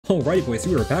Alrighty boys,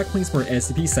 we are back playing some more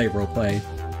SCP site roleplay.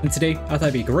 And today, I thought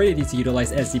it'd be a great idea to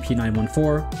utilize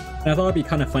SCP-914, and I thought it'd be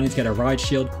kind of funny to get a riot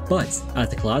shield, but as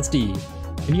the Class D.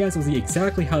 And you guys will see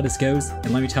exactly how this goes,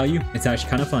 and let me tell you, it's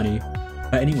actually kind of funny.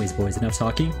 But anyways boys, enough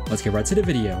talking, let's get right to the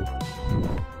video.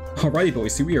 Alrighty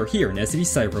boys, so we are here in SCP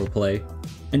site roleplay.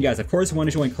 And guys, of course you want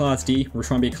to join Class D, we're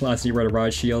trying to be a Class D red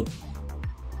riot shield.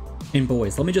 And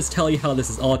boys, let me just tell you how this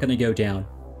is all gonna go down.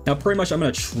 Now pretty much I'm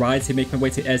gonna try to make my way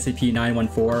to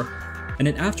SCP-914. And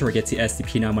then after I get to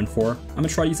SCP-914, I'm gonna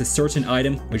try to use a certain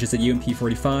item, which is a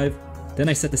UMP-45. Then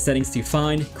I set the settings to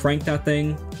fine, crank that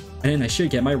thing, and then I should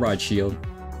get my riot shield.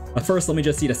 But first, let me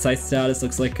just see the site status.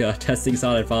 Looks like testing's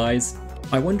not advised.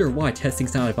 I wonder why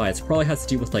testing's not advised. Probably has to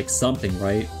do with like something,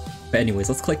 right? But anyways,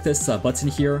 let's click this button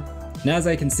here. And as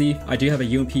I can see, I do have a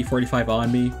UMP-45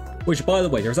 on me. Which, by the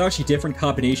way, there's actually different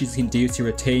combinations you can do to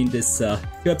obtain this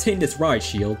riot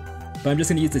shield. But I'm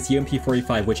just gonna use this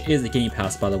UMP-45, which is a game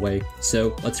pass, by the way.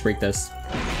 So let's break this.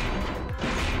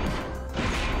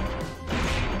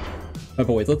 Oh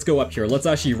boys, let's go up here. Let's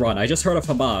actually run. I just heard of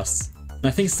Hamas. And I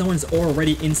think someone's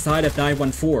already inside of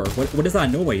 914. What is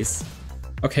that noise?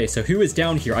 Okay, so who is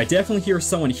down here? I definitely hear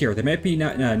someone here. They might be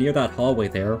near that hallway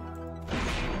there.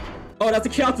 Oh, that's a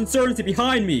counterinsurgency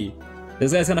behind me!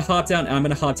 This guy's gonna hop down, and I'm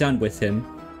gonna hop down with him.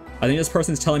 I think this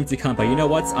person's telling me to come, but you know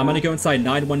what? I'm gonna go inside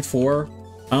 914.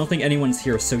 I don't think anyone's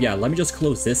here, so yeah, let me just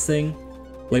close this thing.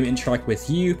 Let me interact with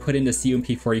you, put in this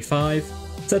UMP-45.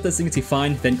 Set this thing to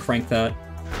fine, then crank that.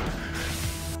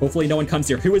 Hopefully no one comes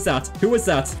here. Who is that? Who is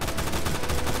that?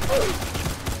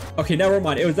 Okay, never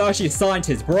mind. It was actually a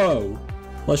scientist, bro.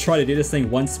 Let's try to do this thing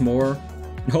once more.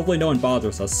 And hopefully no one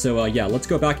bothers us. So yeah, let's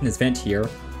go back in this vent here.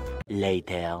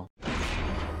 Later.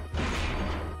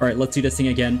 Alright, let's do this thing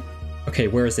again. Okay,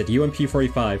 where is it?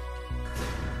 UMP-45.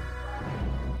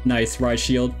 Nice, riot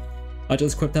shield. I'll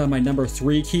just equip that on my number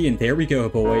 3 key, and there we go,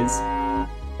 boys.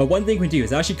 But one thing we do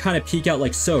is actually kind of peek out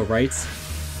like so, right?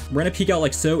 We're gonna peek out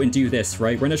like so and do this,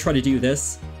 right? We're gonna try to do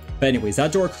this. But anyways,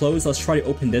 that door closed. Let's try to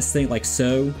open this thing like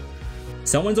so.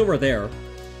 Someone's over there.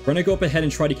 We're gonna go up ahead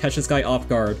and try to catch this guy off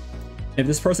guard. If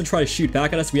this person tries to shoot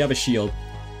back at us, we have a shield.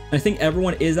 And I think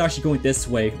everyone is actually going this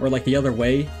way, or like the other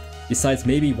way. Besides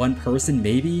maybe one person,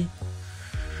 maybe?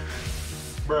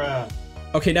 Bruh.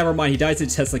 Okay, never mind. He dies at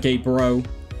Tesla Gate, bro.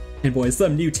 And boys,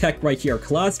 some new tech right here.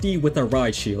 Class D with a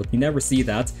riot shield. You never see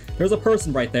that. There's a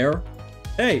person right there.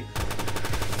 Hey!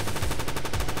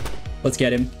 Let's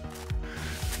get him.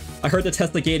 I heard the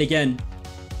Tesla Gate again.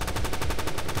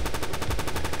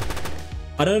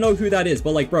 I don't know who that is,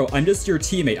 but like, bro, I'm just your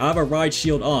teammate. I have a riot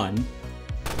shield on.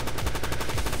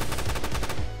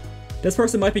 This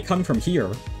person might be coming from here.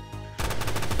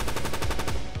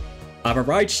 I have a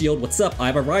riot shield. What's up? I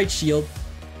have a riot shield.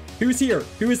 Who's here?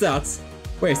 Who is that?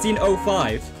 Wait, I seen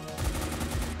 05.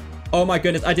 Oh my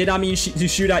goodness, I did not mean to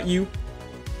shoot at you.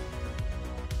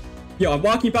 Yo, I'm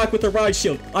walking back with the riot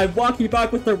shield. I'm walking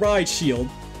back with the riot shield.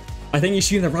 I think he's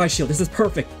shooting the riot shield. This is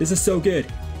perfect. This is so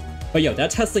good. But yo,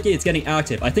 that Tesla gate is getting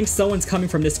active. I think someone's coming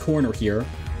from this corner here.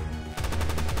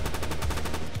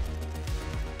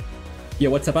 Yo,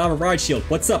 what's up? I have a riot shield.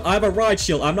 What's up? I have a riot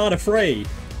shield. I'm not afraid.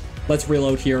 Let's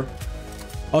reload here.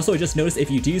 Also, just notice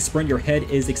if you do sprint, your head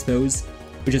is exposed,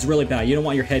 which is really bad. You don't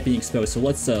want your head being exposed, so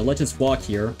let's just walk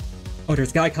here. Oh,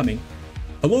 there's a guy coming.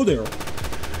 Hello there.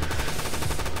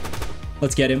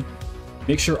 Let's get him.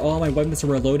 Make sure all my weapons are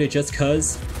reloaded just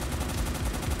cuz.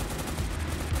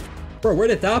 Bro, where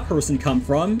did that person come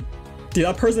from? Dude,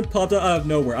 that person popped out of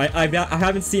nowhere. I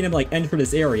haven't seen him like enter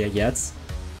this area yet.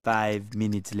 5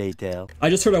 minutes later. I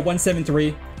just heard a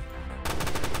 173.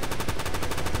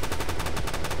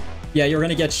 Yeah, you're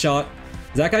gonna get shot.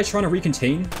 Is that guy trying to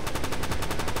recontain?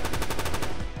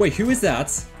 Wait, who is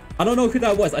that? I don't know who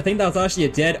that was. I think that was actually a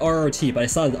dead RRT, but I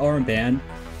saw his armband.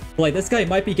 But like, this guy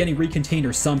might be getting recontained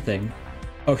or something.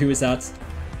 Oh, who is that?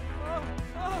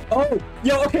 Oh!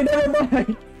 Yo, okay, never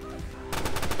mind!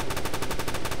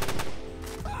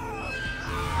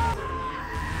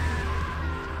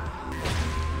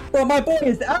 Bro, my boy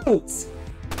is out!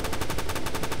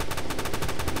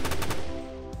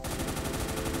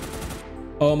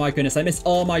 Oh my goodness, I missed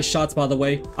all my shots, by the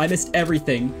way. I missed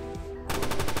everything.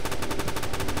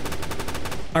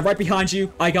 I'm right behind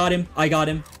you. I got him. I got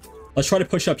him. Let's try to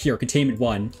push up here. Containment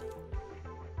 1.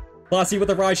 Class D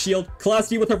with a riot shield. Class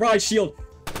D with a riot shield.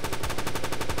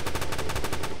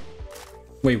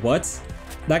 Wait, what?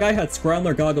 That guy had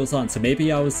Scrambler goggles on, so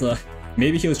maybe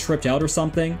maybe he was tripped out or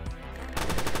something.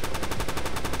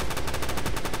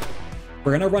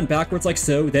 We're gonna run backwards like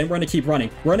so, then we're gonna keep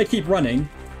running. We're gonna keep running.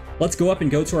 Let's go up and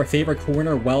go to our favorite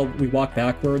corner while we walk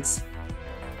backwards.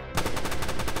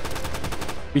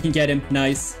 We can get him.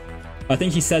 Nice. I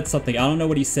think he said something. I don't know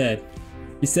what he said.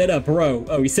 He said, bro.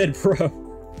 Oh, he said, bro.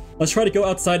 Let's try to go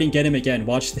outside and get him again.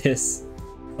 Watch this.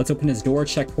 Let's open his door,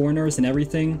 check corners and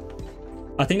everything.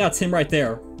 I think that's him right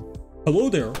there. Hello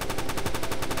there.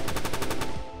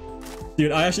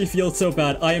 Dude, I actually feel so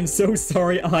bad. I am so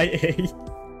sorry, IA.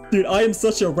 Dude, I am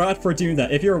such a rat for doing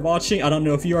that. If you're watching, I don't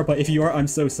know if you are, but if you are, I'm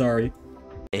so sorry.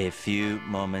 A few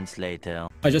moments later.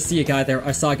 I just see a guy there.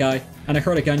 I saw a guy, and I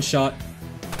heard a gunshot.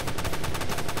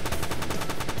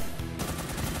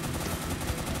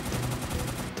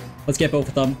 Let's get both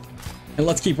of them. And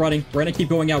let's keep running. We're gonna keep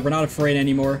going out. We're not afraid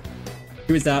anymore.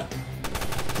 Who is that?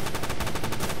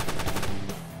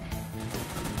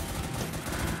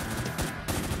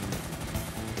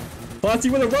 Classy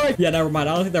with a ride! Yeah, never mind.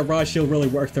 I don't think that ride shield really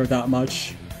worked there that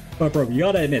much. But bro, you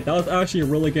gotta admit, that was actually a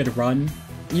really good run.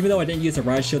 Even though I didn't use the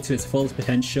ride shield to its fullest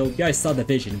potential, you guys saw the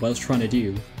vision, what I was trying to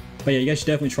do. But yeah, you guys should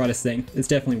definitely try this thing. It's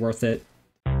definitely worth it.